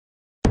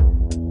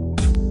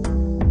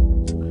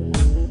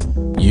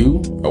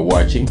are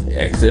watching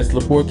Access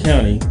LaPorte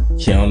County,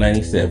 Channel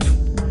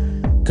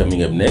 97.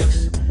 Coming up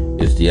next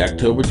is the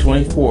October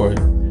 24th,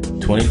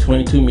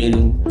 2022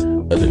 meeting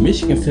of the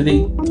Michigan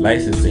City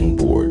Licensing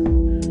Board.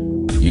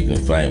 You can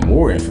find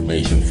more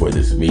information for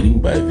this meeting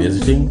by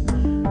visiting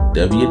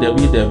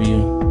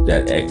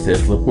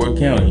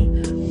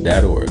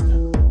www.accesslaportecounty.org.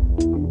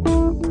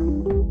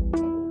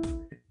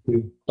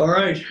 All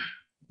right,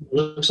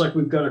 looks like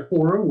we've got a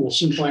quorum. We'll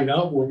soon find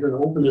out. We're going to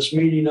open this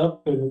meeting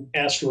up and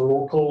ask for a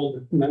roll call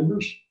of the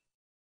members.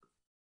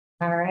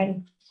 All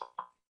right.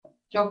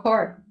 Joe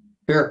Court,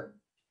 Here.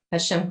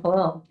 Hashem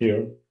Khalil,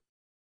 Here.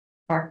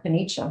 Mark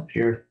Panicha,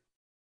 Here.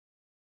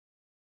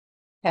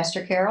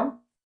 Pastor Carol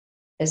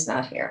is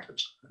not here.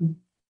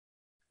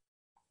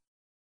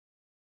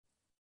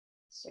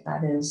 So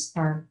that is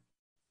our.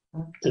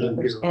 And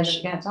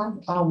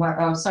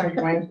Oh, sorry,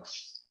 Dwayne.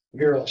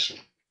 Here also.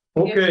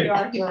 Okay,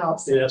 Here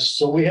also. yes,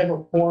 so we have a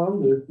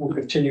quorum. We'll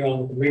continue on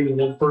with the meeting.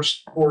 The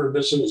first order of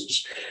business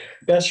is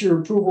ask your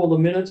approval of the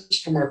minutes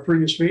from our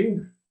previous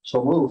meeting.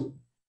 So move.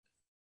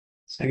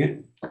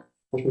 Second.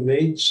 Motion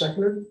made,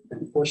 seconded.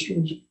 Any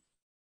questions?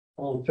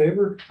 All in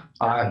favor?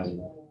 Aye.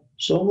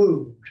 So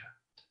moved.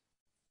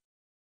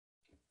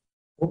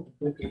 Oh,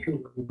 Me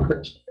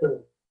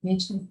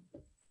too.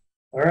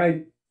 all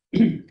right,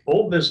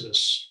 old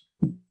business.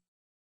 I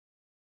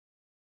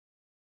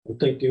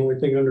think the only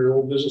thing under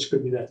old business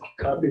could be that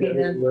copy of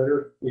that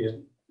letter. Yeah.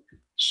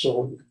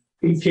 So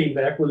he came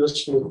back with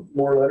us with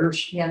more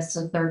letters. Yes,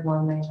 the third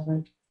one they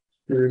haven't.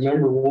 You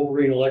remember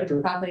Wolverine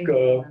Electric Probably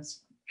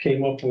was.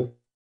 came up with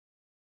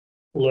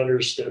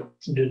letters that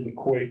didn't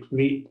quite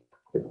meet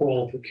the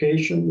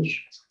qualifications.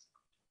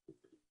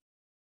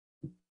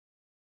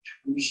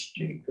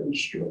 Tuesday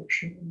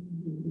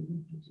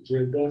construction.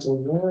 Read that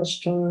one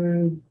last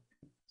time.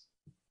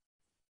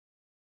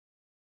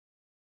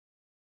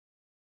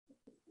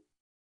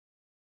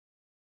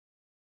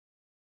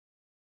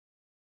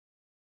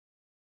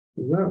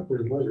 Not for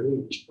letter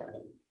is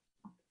bad.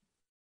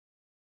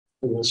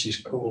 Unless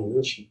he's calling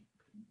this one.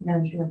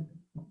 Yeah, sure.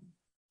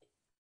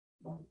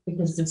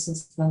 Because this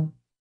is an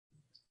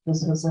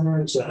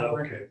original.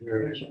 Okay,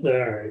 there it is. All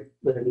right,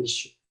 that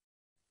is.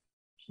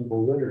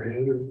 Simple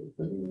letterhead or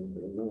what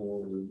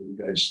do you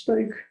guys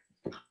think?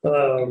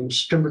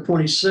 September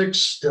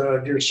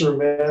 26th, dear Sir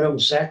Madam,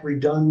 Zachary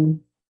Dunn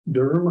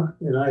Durham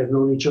and I have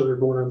known each other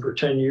going on for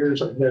 10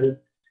 years. I've met him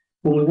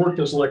when we worked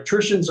as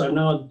electricians. I've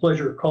now had the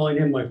pleasure of calling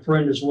him my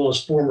friend as well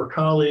as former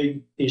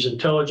colleague. He's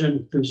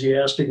intelligent,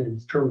 enthusiastic, and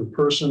determined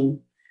person.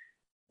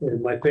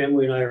 And my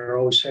family and I are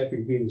always happy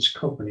to be in his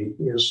company.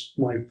 He has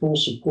my full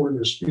support in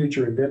his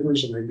future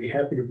endeavors, and I'd be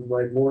happy to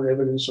provide more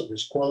evidence of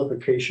his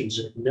qualifications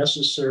if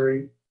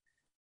necessary.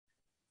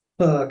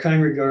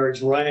 Kind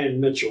regards,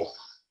 Ryan Mitchell.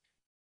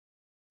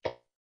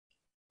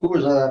 Who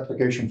was that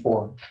application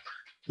for?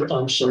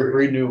 I'm sorry.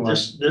 Renew.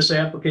 This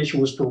application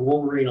was for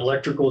Wolverine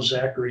Electrical,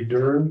 Zachary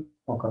Dern.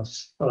 Okay.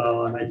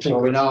 And I So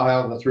think we now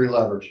have the three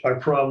letters. our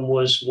problem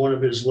was one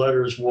of his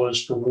letters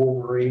was for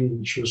Wolverine,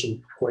 which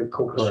wasn't quite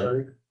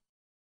copacetic.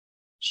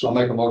 So I'll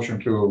make a motion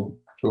to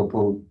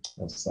approve.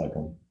 That's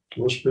second.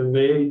 Motion been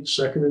made,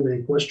 seconded.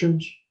 Any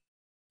questions?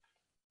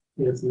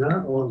 If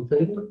not, all in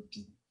favor?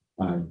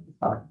 Aye.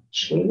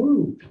 So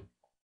moved.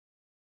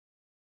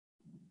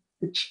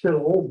 It's still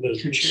old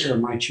business. Chair,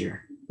 my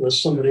chair. Unless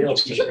somebody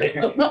else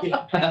can.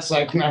 That's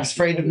like, I'm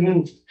afraid to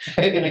move.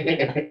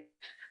 Any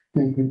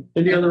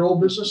other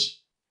old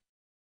business?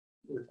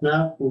 If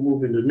not, we'll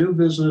move into new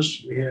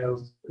business. We have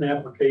an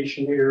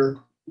application here.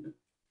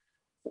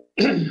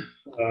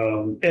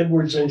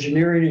 Edwards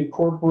Engineering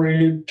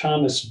Incorporated,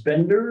 Thomas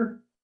Bender.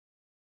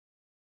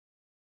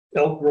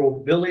 Elk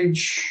Grove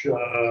Village,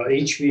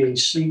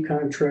 HVAC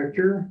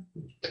contractor,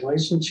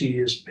 license. He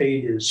has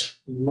paid his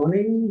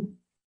money.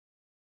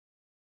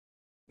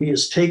 He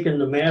has taken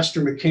the master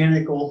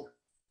mechanical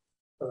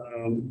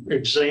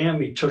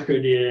exam. He took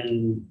it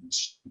in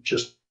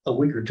just a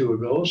week or two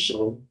ago,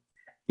 so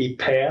he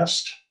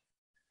passed.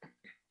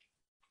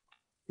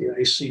 The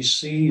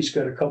ICC, he's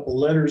got a couple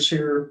letters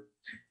here.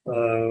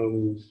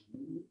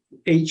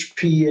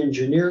 HP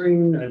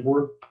Engineering, I've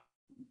worked,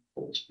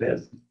 it's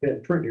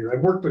bad print here.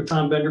 I've worked with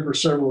Tom Bender for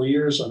several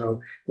years on a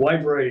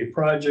wide variety of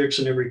projects.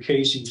 In every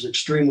case, he was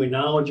extremely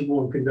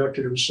knowledgeable and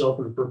conducted himself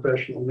in a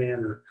professional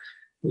manner.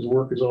 His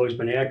work has always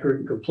been accurate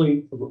and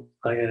complete.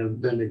 I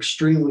have been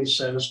extremely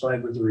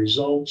satisfied with the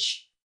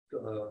results.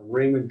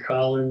 Raymond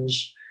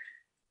Collins,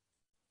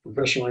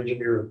 professional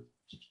engineer,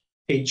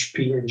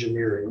 HP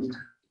Engineering.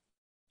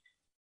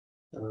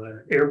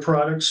 Air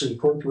Products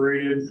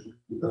Incorporated,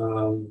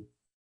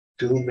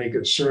 to whom may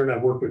concern,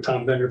 I've worked with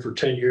Tom Bender for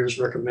 10 years,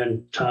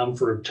 recommend Tom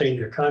for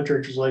obtaining a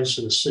contractor's license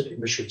in the city of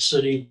Michigan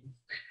City.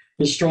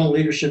 His strong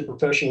leadership,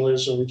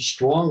 professionalism,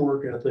 strong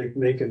work ethic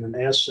make him an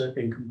asset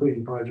in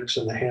completing projects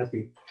in a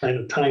happy and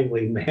a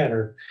timely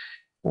manner.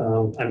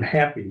 I'm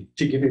happy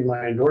to give him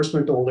my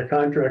endorsement to hold a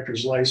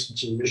contractor's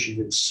license in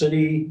Michigan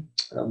City.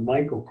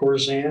 Michael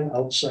Corzan,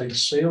 Outside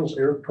Sales,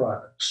 Air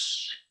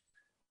Products.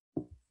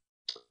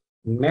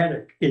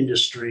 Matic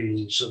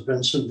Industries of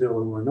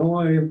Bensenville,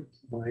 Illinois.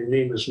 My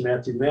name is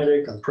Matthew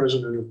Maddock. I'm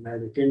president of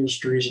Maddock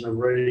Industries, and I'm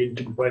ready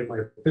to provide my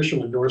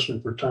official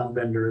endorsement for Tom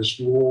Bender as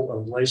role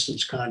of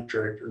licensed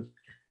contractor.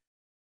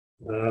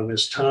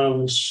 As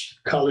Tom's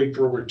colleague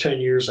for over 10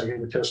 years, I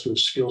can attest to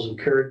his skills and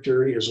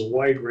character. He has a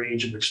wide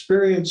range of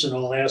experience in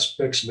all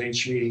aspects of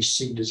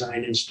HVAC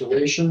design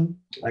installation.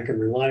 I can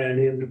rely on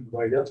him to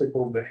provide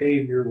ethical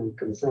behavior when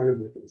confronted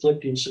with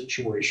conflicting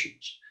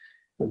situations.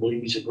 I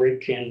believe he's a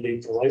great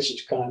candidate for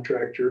licensed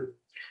contractor.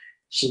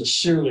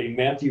 Sincerely,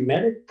 Matthew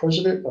Maddock,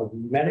 president of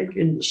Maddock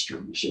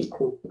Industries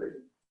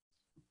Incorporated.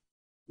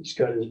 He's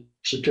got his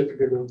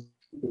certificate of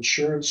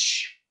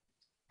insurance,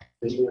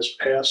 and he has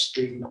passed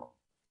the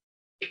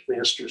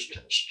master's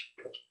test.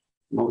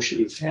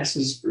 Motion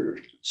passes for.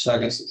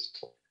 Second.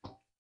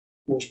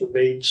 Motion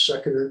made,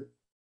 seconded.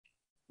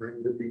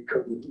 Ready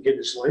to get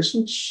his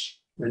license.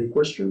 Any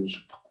questions?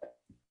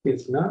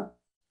 If not,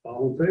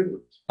 all in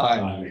favor?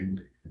 Aye.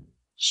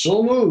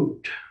 So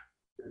moved.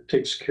 That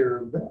takes care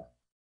of that.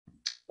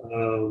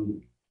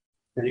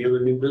 Any other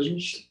new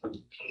business?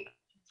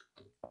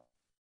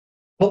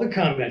 Public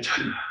comment.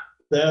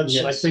 That's,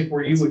 I Yes. think,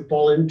 where you would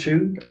fall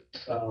into.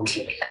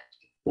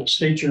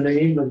 State your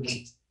name and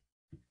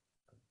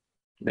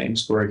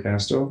Name's Corey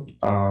Casto.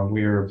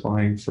 We are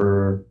applying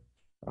for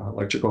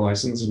electrical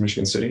license in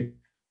Michigan City.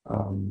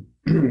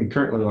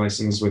 Currently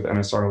licensed with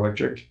NSR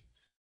Electric,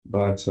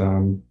 but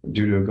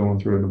due to going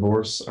through a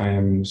divorce, I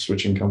am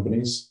switching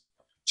companies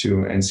to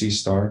NC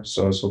Star.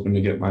 So I was hoping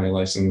to get my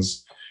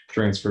license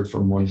transferred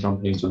from one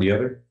company to the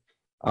other.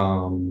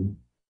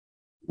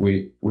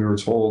 We were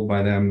told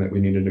by them that we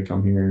needed to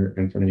come here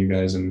in front of you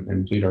guys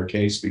and plead our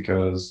case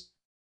because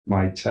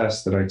my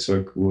test that I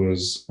took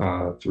was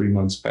 3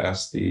 months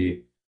past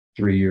the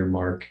 3-year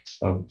mark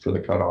for the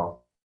cutoff.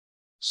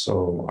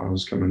 So I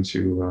was coming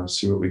to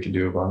see what we could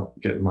do about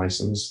getting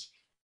licensed.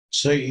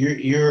 So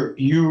you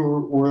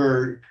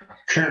were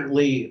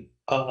currently,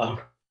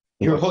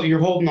 you're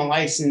holding a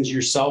license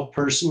yourself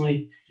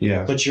personally,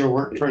 Yeah, but you're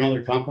working for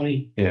another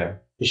company? yeah,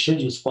 It should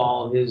just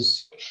follow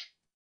his.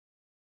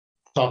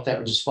 Thought that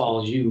would just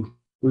follow you.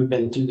 We've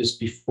been through this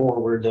before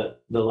where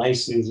the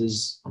license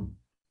is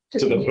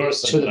To the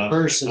person. to the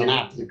person,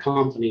 not to the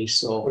company,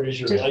 so. what is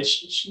your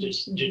license?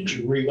 Did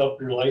you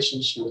re-up your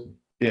license with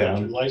yeah.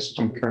 your license?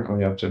 I'm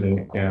currently up to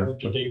date. Yeah,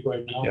 Up to date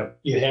right now? Yep.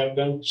 You have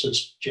been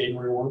since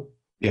January 1?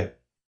 yeah.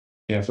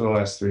 For the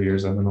last 3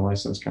 years, I've been a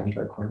licensed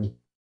contract farmer.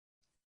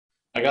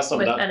 I guess I'm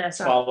With not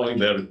NSR. following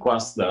the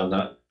request then.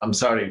 I'm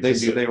sorry. They could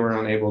said you- they were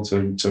unable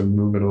to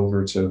move it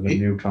over to the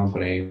new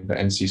company, the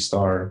NC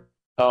Star,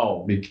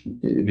 Oh,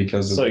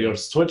 because so of, you're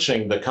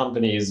switching the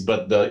companies,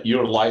 but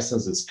your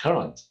license is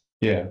current.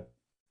 yeah,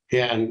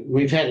 Yeah, and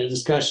we've had a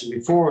discussion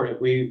before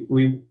that we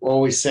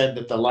always said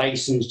that the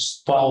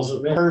license follows the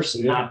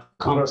person, not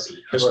the company.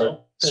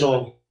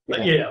 So,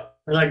 Yeah,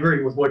 and I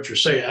agree with what you're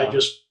saying. I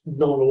just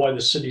don't know why the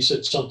city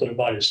said something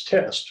about his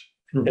test.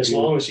 As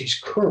long as he's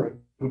current,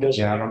 he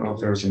doesn't. yeah. I don't know if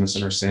there was a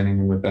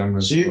misunderstanding with them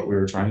as So you- what we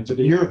were trying to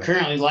do. you're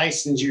currently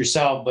licensed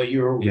yourself, but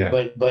Yeah.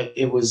 but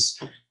it was,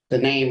 the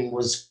name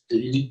was,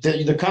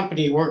 the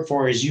company you work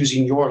for is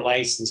using your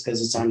license because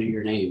it's under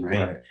your name, right?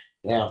 Right.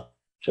 Yeah,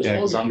 As Yeah,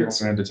 long because as I'm you're-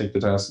 going to take the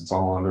test. It's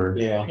all under.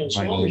 yeah. as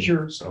my long as name,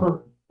 you're so.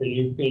 current and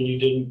you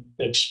didn't,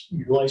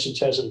 your license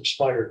hasn't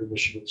expired in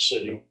Michigan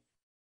City,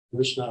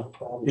 there's not a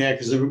problem. Yeah,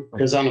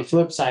 because on the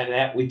flip side of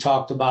that, we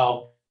talked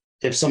about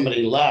if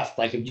somebody left,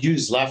 like if you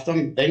just left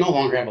them, they no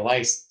longer have a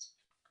license,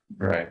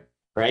 Right.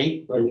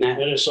 right? But And that-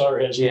 NSR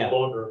has Yeah. no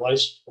longer a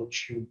license,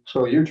 which you,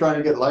 So you're trying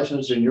to get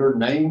licensed in your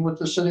name with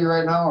the city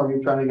right now, or are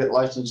you trying to get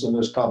licensed in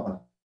this company?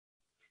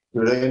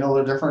 Do they know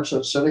the difference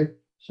at city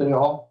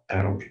hall?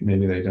 I don't.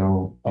 Maybe they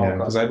don't. Yeah,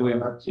 because I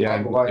believe.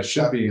 Yeah, it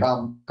should be.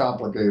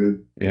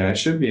 Complicated. Yeah, it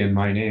should be in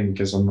my name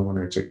because I'm the one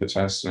who took the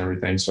test and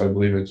everything. So I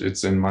believe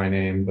it's in my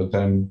name. But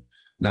then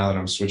now that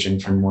I'm switching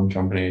from one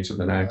company to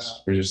the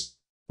next, we just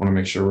want to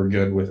make sure we're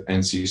good with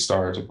NC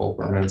Star to pull It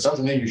permits.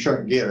 doesn't mean you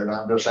shouldn't get it.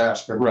 I'm just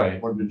asking.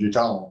 Right. What did you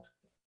tell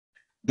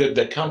Did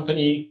the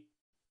company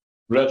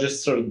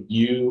register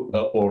you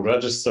or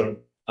register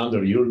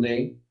under your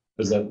name?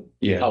 Is that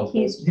Yeah, how?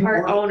 He's You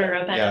part were- owner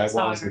of yeah, it was the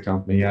NSR.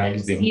 company. Yeah, I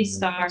was the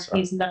He's owner, Star, so.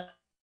 he's not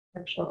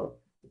actual.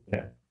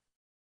 Yeah.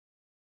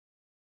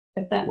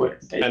 If that What-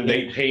 makes And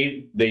they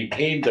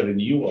paid the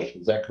renewal,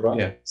 is that correct?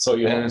 Yeah. So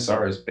you.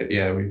 NSR is.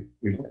 Yeah, we.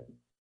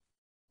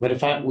 But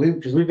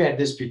because we've had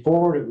this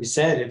before, that we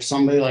said if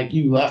somebody like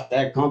you left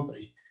that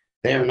company,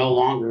 they are no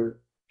longer,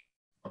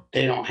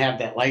 they don't have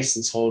that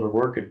license holder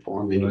working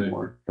for them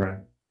anymore. Right.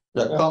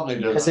 That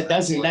company Because it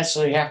doesn't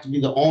necessarily have to be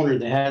the owner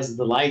that has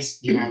the license,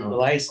 the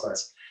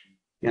license.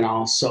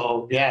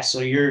 So, yeah, so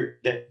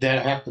that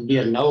have to be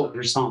a note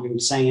or something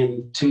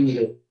saying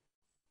to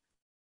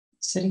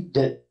City.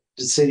 that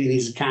the city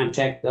needs to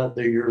contact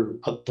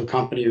the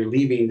company you're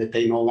leaving, that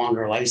they no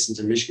longer are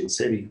licensed in Michigan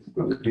City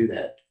to do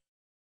that,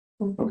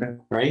 Okay.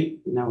 right?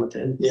 You know what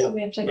that? Yeah.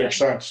 We have to Makes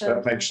get- sense.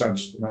 That makes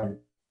sense.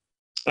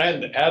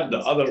 And add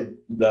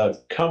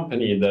the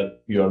company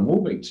that you are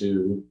moving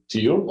to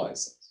your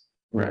license.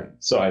 Right.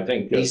 So I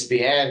think, Needs to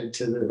be added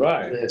to the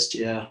Right. list,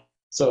 yeah.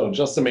 so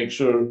just to make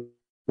sure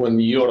when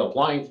you're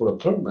applying for a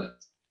permit,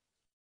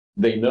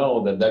 they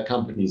know that that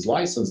company is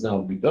licensed now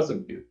because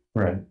of you,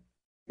 Right.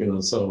 you know,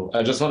 so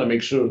I just want to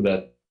make sure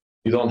that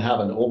you don't have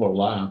an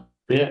overlap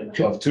Yeah.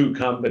 of two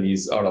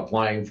companies are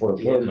applying for a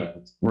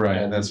permit. Right.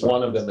 And That's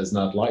one of them is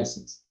not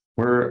licensed.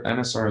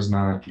 NSR is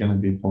not gonna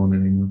be pulling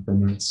any more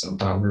permits.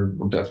 We're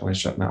definitely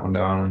shutting that one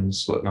down and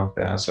splitting off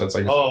the assets.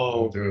 Like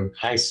Oh, going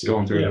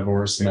through a Yeah.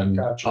 divorce and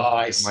Gotcha. Oh,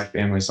 I see. my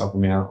family's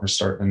helping me out. We're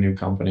starting a new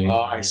company.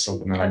 Oh, I see.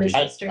 Something that I Kind just,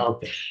 of sister.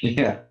 Okay.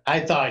 yeah. I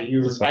thought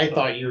you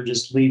were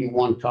just leaving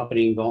one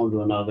company and going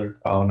to another.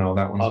 Oh, no,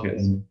 that one's Okay.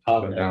 getting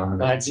put Okay. down.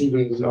 That's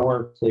even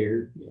more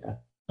clear. Yeah.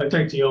 I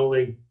think the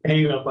only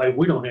hang up,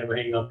 we don't have a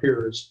hang up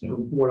here is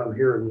what I'm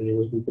hearing,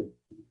 anyways, we could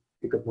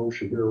pick a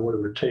motion here or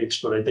whatever it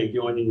takes, but I think the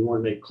only thing you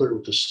want to make clear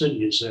with the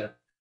city is that,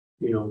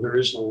 you know, there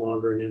is no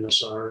longer an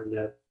NSR and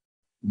that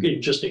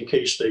just in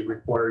case they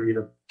require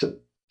you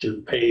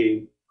to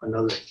pay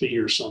another fee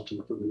or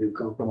something for the new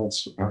company,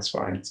 That's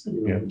fine.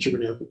 you know, but you're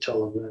gonna have to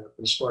tell them that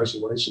as far as the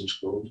license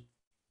goes.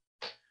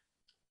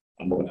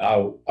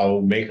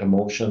 I'll make a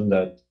motion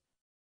that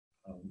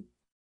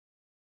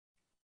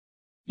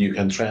you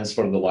can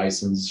transfer the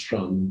license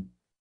from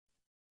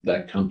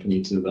that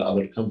company to the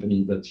other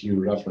company that you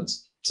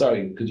referenced.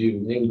 Sorry, could you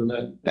name them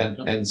that? And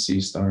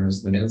NC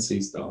Stars, the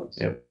NC Stars.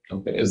 Yep.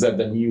 Okay, is that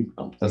the new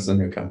company? that's the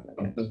new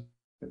company.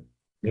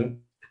 Okay.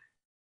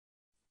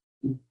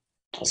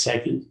 A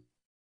second.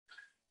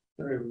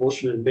 All right,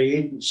 motion been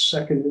made and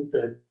seconded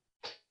that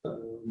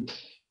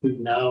who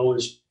now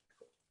is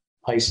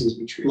License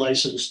between.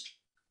 licensed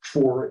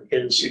for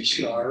NC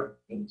Star.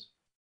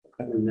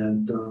 And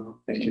then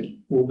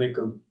we'll make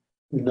a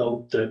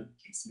note that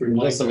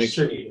reminds Just to the make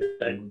sure. city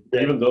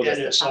that Even though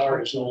that's-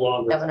 NSR is no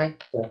longer. Haven't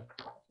I?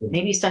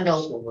 Maybe send a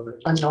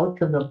note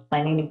to the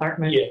planning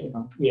department. Yeah. You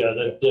know. Yeah,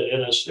 that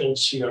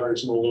NCR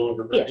is no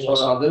longer. So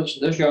now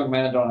this young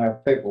man don't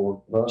have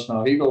paperwork with us.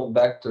 Now he goes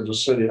back to the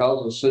city. How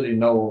does the city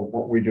know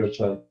what we just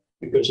said?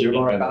 Because You're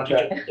gonna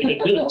contact.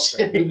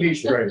 He'd be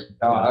straight.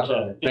 No, that's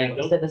all right. Thank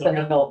you. Instead of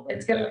sending a note,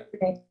 it's gonna be.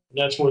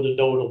 That's where the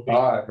note will be.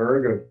 All right,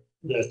 very good.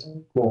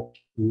 That Cool.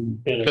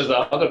 Because the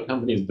other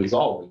company is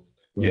dissolving.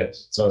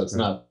 Yes. So it's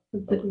not.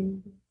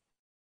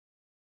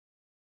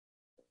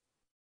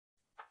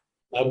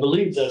 I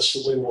believe that's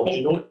the way we'll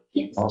handle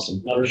it.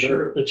 Awesome. Not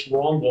sure if it's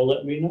wrong, they'll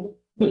let me know.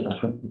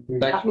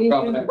 Thanks for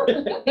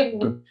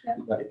coming.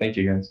 Thank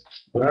you, guys.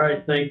 All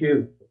right, thank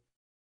you.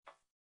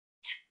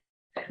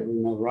 We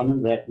never run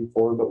into that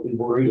before, but we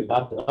worried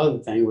about the other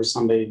thing where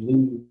somebody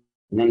leave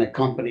and then the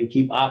company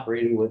keep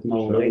operating with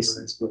no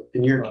license. But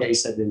in your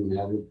case, that didn't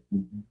happen.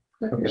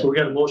 So we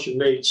got a motion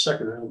made,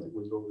 second, I don't think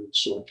we voted,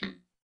 so.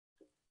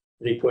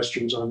 Any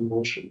questions on the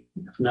motion?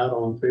 If not,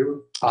 all in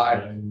favor?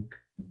 Aye.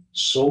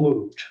 So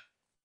moved.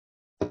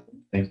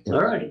 Thank you.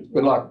 All right.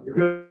 Good luck. You're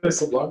good.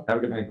 Good luck. Have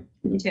a good night.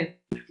 Me too.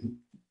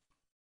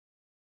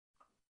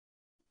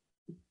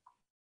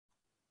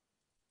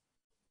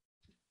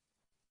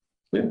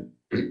 A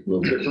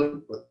little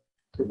different, but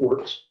it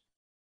works.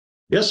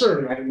 Yes,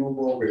 sir. I move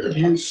over here.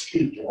 You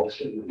Steve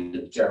Wilson,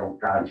 the general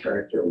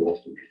contractor,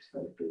 Wilson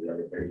Construction,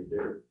 everybody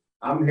there.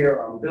 I'm here,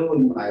 I'm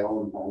building my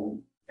own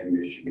home in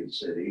Michigan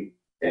City.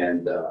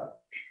 And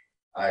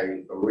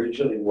I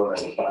originally, when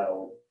I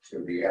filed for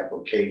the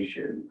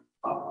application,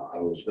 I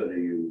was gonna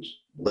use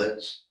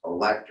Blitz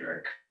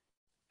Electric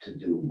to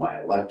do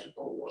my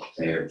electrical work.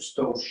 They are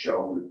still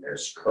shown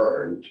as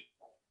current.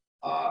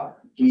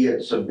 He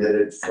had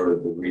submitted for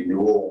the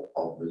renewal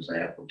of his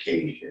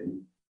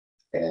application.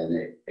 And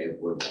it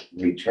was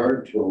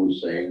returned to him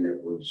saying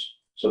it was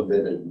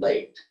submitted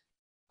late.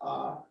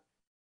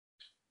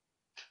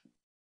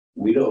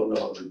 We don't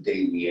know the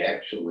date he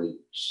actually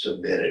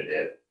submitted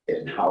it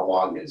and how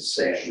long it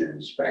sat in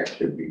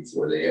inspection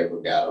before they ever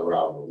got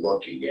around to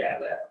looking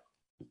at it.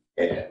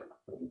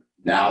 And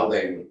now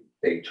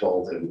they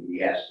told him he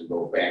has to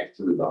go back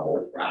through the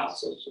whole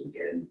process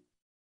again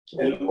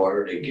in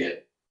order to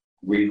get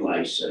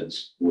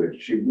relicensed,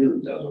 which he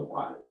really doesn't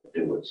want to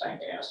do. It's a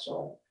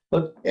hassle.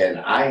 And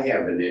I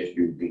have an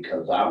issue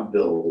because I'm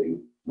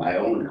building my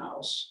own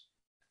house.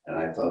 And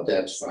I thought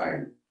that's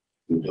fine.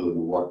 I'm doing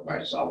the work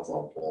myself,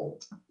 I'll pull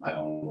my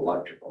own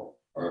electrical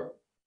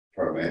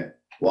permit.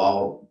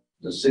 Well,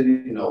 the city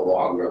no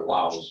longer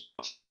allows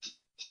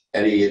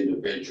any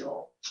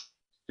individual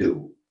to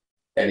do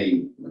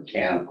any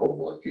mechanical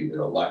work, either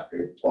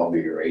electric,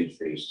 plumbing, or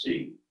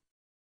HVAC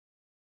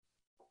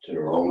to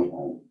their own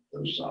home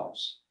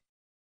themselves.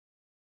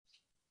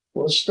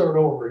 Well, let's start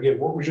over again.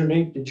 What was your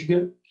name? Did you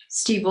get?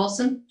 Steve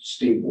Wilson?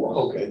 Steve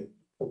Walker.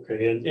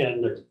 Okay, and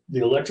the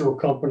electrical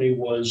company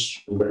was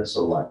Let's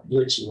elect.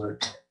 Blitz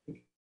Electric.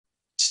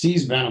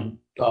 Steve's been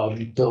a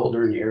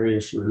builder in the area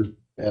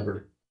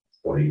forever.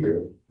 40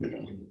 years.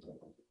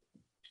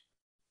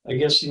 I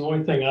guess the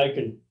only thing I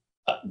can,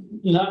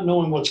 not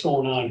knowing what's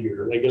going on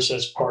here, I guess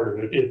that's part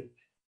of it. If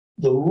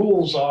the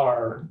rules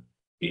are,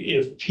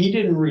 if he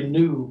didn't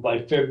renew by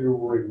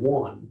February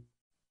 1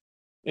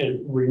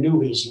 and renew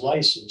his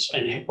license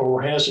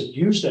or hasn't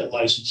used that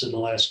license in the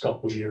last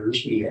couple of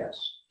years, Yes.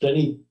 then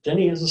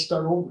he has to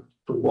start over.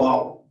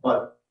 Well,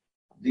 but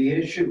the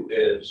issue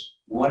is,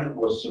 when it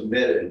was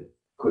submitted,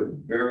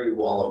 could very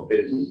well have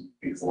been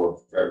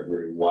before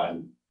February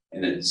 1.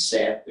 And it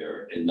sat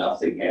there and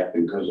nothing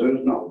happened, because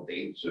there's no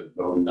dates or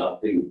no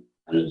nothing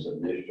on his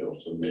initial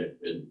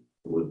submission.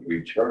 It was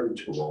returned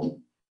to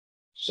him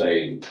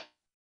saying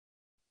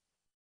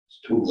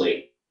it's too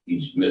late,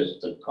 he's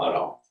missed the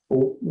cutoff.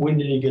 Well, when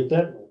did he get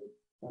that?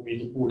 I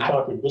mean, we're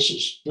talking, this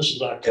is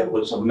It October.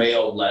 was a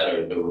mail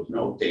letter, there was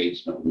no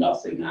dates, no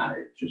nothing on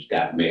it, just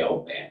got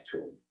mailed back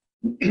to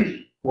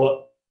him.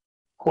 Well,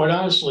 quite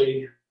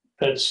honestly,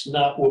 that's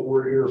not what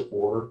we're here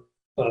for.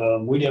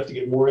 We'd have to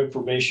get more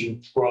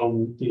information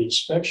from the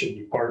inspection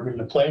department,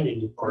 the planning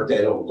They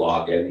department. don't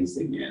log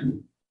anything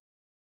in.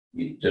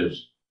 You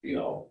just, you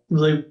know,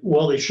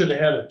 They should have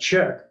had a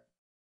check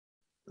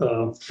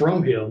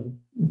from him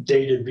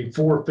dated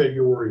before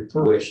February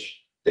 1st. which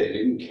they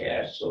didn't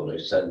cash, so they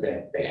sent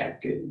that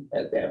back and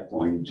at that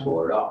point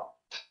tore it up.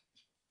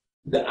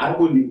 I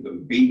wouldn't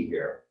even be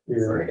here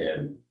for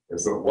him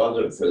if it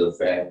wasn't for the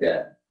fact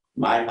that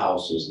my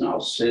house is now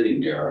sitting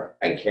there.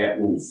 I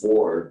can't move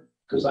forward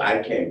because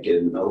I can't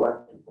get an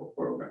electrical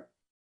permit.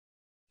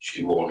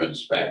 She won't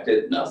inspect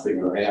it,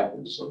 nothing will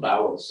happen. So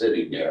now it's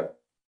sitting there.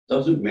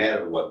 Doesn't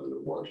matter whether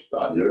the work's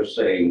done. They're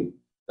saying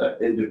the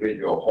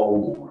individual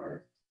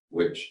homeowner,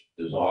 which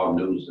is all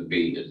news to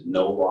me, is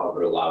no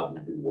longer allowed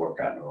to do work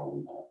on their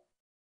own home.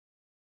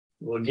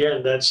 Well,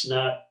 again, that's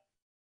not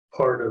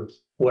part of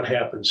what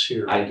happens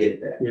here. I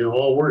get that. You know,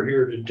 all we're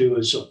here to do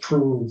is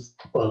approve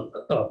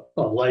a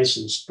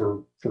license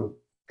for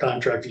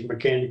contractors,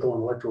 mechanical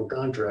and electrical But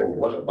contractors.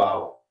 what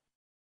about?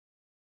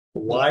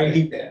 Why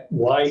they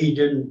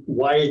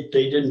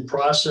didn't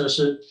process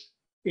it,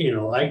 you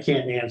know, I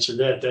can't answer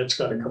that. That's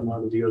gotta come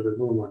out of the other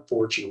room,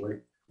 unfortunately.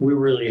 We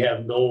really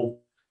have no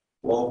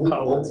Well,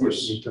 power over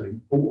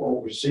anything. who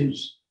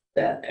oversees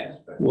that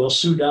aspect? Well,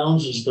 Sue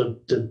Downs is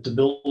the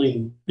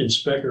building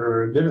inspector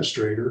or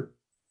administrator.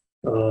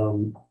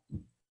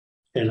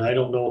 And I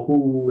don't know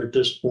who at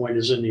this point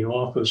is in the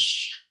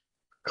office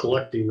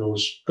collecting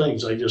those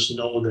things. I just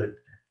know that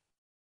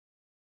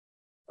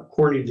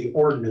according to the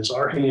ordinance,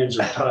 our hands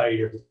are tied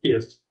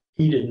if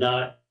he did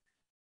not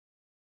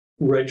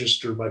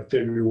register by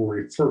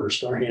February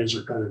 1st, our hands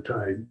are kind of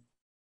tied.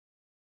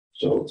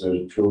 So if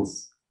there's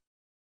truth,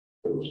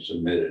 it was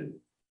submitted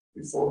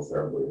before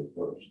February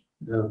 1st.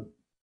 Yeah.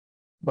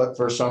 But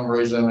for some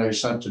reason, they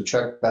sent the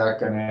check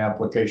back in the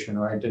application,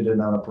 right? They did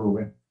not approve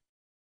it.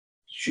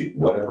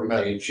 Whatever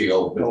date she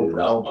opened it up,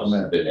 No must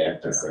have permit. been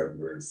after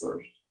February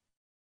 1st.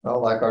 Well,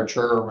 like our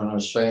chairman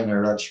was saying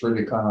there, that's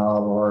really kind of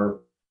out of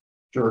our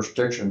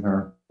jurisdiction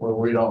here, where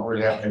we don't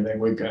really have anything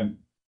we can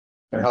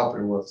help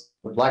you with.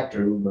 Would like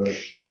to, but,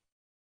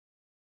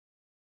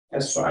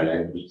 That's fine,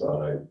 I just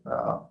thought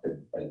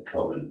I'd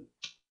come and.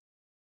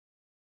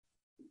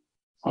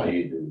 All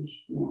you do is,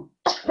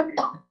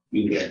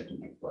 you get to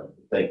me, but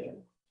thank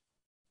you.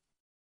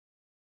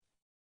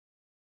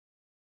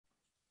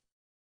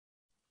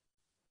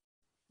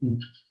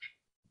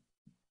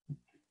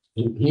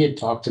 He had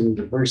talked to me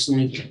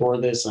personally before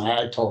this, and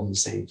I told him the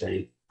same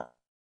thing.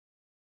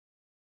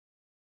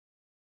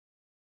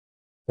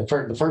 The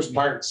first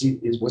part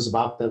was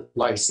about the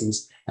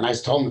license, and I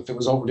told him if it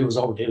was overdue, it was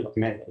overdue. I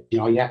mean, you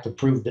know, you have to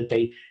prove that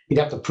you'd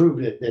have to prove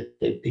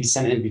that he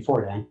sent it in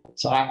before then.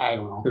 So I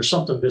don't know. There's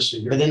something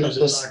missing here But then because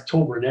this- it's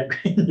October and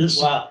that,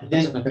 this. Well,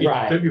 then,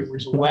 right.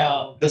 February's a-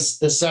 Well, the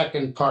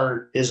second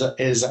part is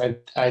I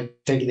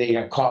think they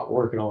got caught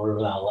working over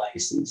without a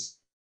license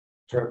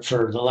for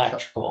the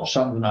electrical.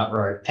 something's not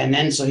right. And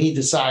then so he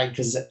decided,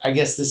 because I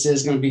guess this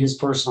is gonna be his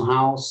personal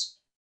house.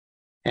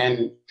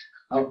 And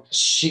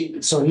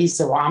so he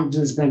said, well, I'm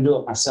just gonna do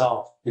it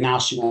myself. And now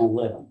she won't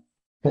let him.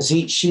 Because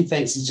she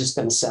thinks he's just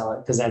gonna sell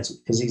it because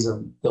he's a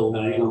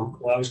builder, you know.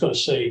 Well, I was gonna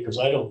say, because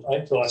I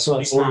thought So the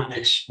it's not-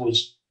 ordinance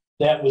was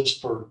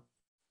for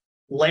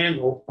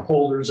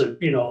landholders that,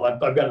 you know, I've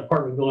got an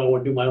apartment building, I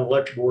want to do my own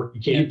electrical work, you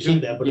can't do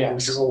that, but if it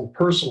was Yes. your own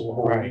personal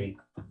home, Right.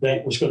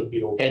 that was gonna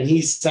be okay. And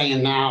he's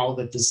saying now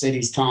that the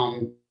city's telling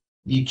him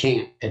you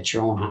can't at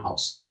your own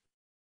house.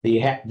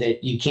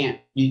 That you can't,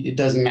 it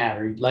doesn't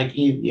matter. Like,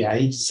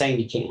 he's saying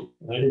you can't.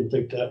 I didn't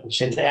think that was.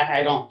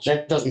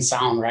 That doesn't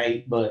sound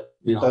right, but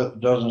you know, That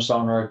doesn't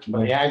sound right to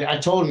but me. yeah, I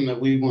told him that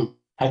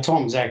I told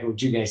him exactly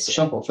what you guys said.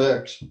 Simple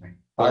fix,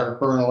 hire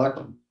her an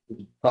electric,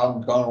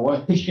 problem's gone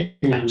away.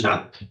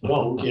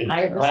 Well,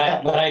 yeah.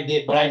 But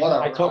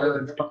I told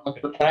him,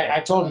 Whatever.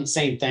 I told him the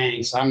same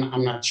thing, so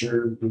I'm not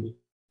sure.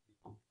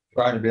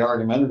 Trying to be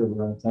argumentative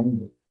or anything,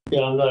 but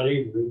Yeah, I'm not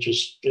either,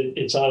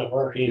 it's out of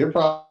our hands. you're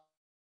probably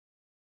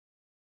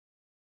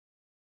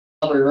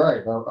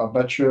right. I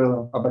bet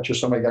you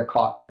somebody got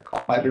caught.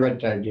 Might be red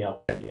tagged, Yeah.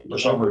 for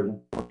some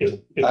reason. If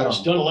I he's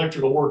don't- done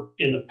electrical work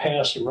in the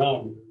past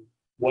around here,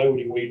 why would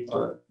he wait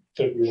for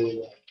February,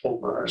 or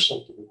October or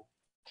something?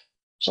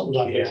 Something's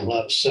not making a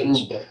lot of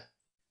sense, but.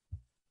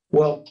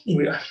 Well,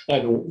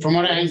 From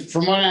what I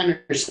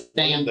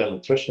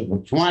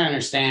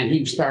understand,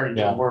 he started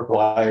to work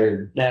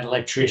with that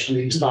electrician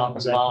he was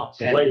talking about.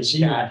 why is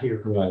he not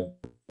here? Right.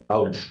 I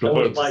would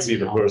prefer to see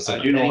the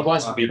person. You He know,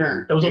 wants to be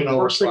current. That was the You know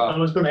first thing what, I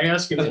was gonna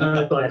ask you, and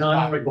I thought, no,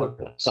 I'm gonna go.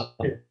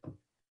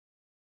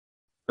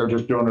 They're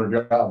just doing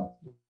their job.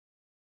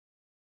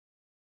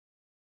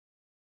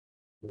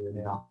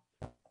 Yeah.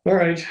 All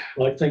right,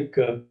 well, I think,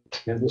 and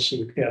we'll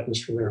see what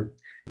happens from there.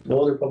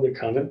 No other public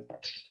comment?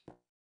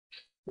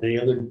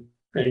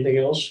 Anything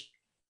else?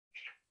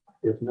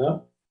 If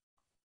not,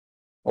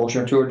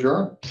 Motion to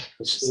adjourn?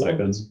 let's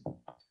seconds.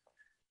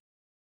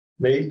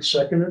 made,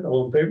 seconded,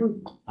 all in favor?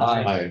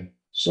 Aye.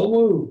 So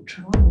moved.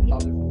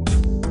 Oh,